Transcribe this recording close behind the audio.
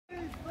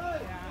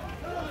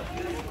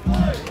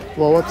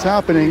Well, what's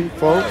happening,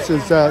 folks,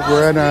 is that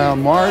we're in a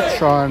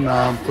march on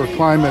for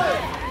climate,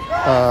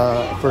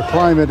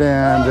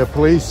 and the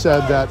police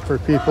said that for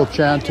people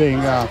chanting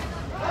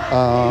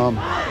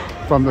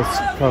from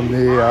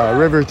the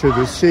river to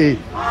the sea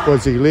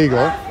was illegal,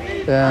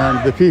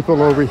 and the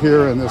people over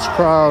here in this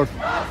crowd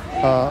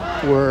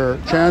were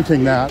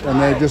chanting that,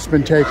 and they've just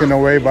been taken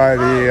away by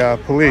the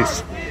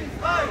police.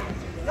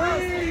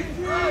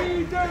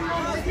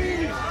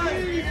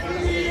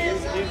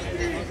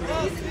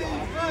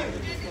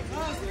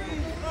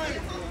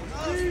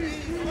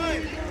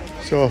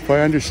 So if I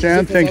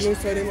understand things,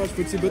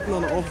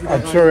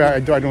 I'm sorry, I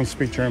don't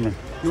speak German.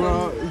 You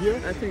are here?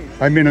 I think.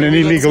 I'm in an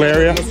illegal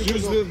area. Let's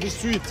use the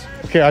street.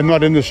 Okay, I'm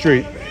not in the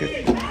street.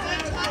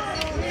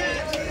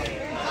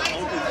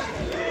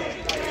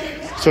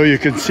 So you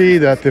can see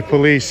that the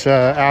police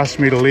asked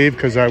me to leave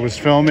because I was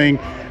filming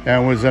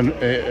and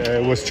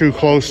was too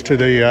close to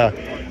the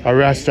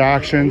arrest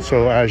action.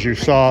 So as you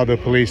saw, the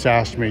police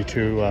asked me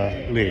to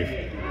leave.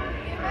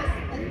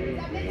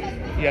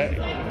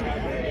 Yeah.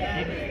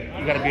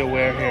 You got to be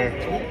aware here.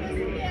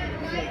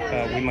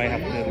 We might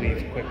have to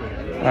leave quickly.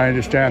 I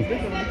understand.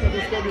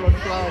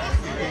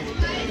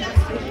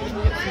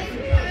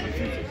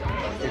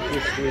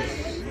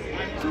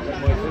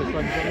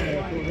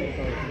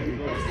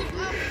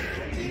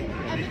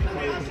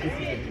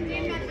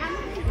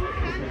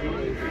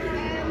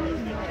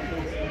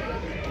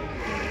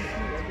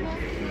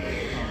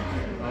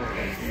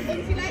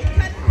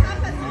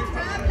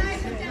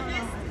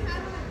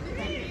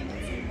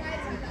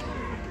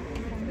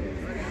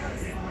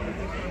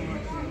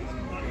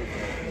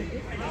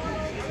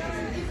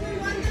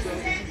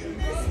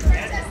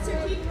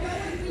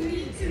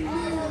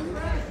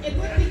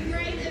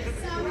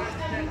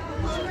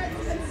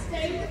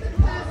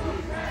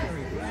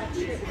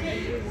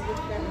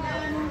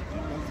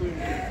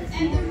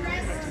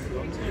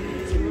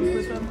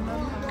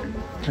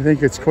 I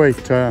think it's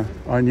quite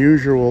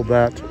unusual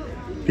that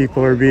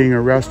people are being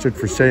arrested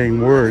for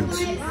saying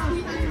words.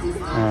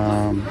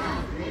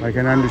 I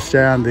can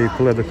understand the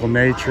political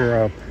nature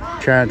of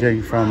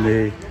chanting from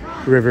the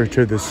river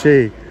to the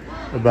sea,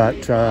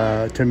 but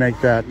to make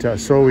that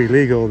so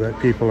illegal that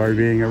people are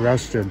being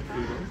arrested.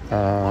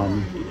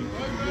 And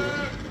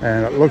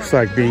it looks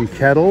like being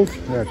kettled.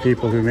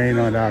 People who may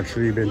not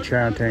actually have been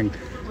chanting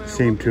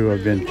seem to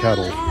have been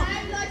kettled.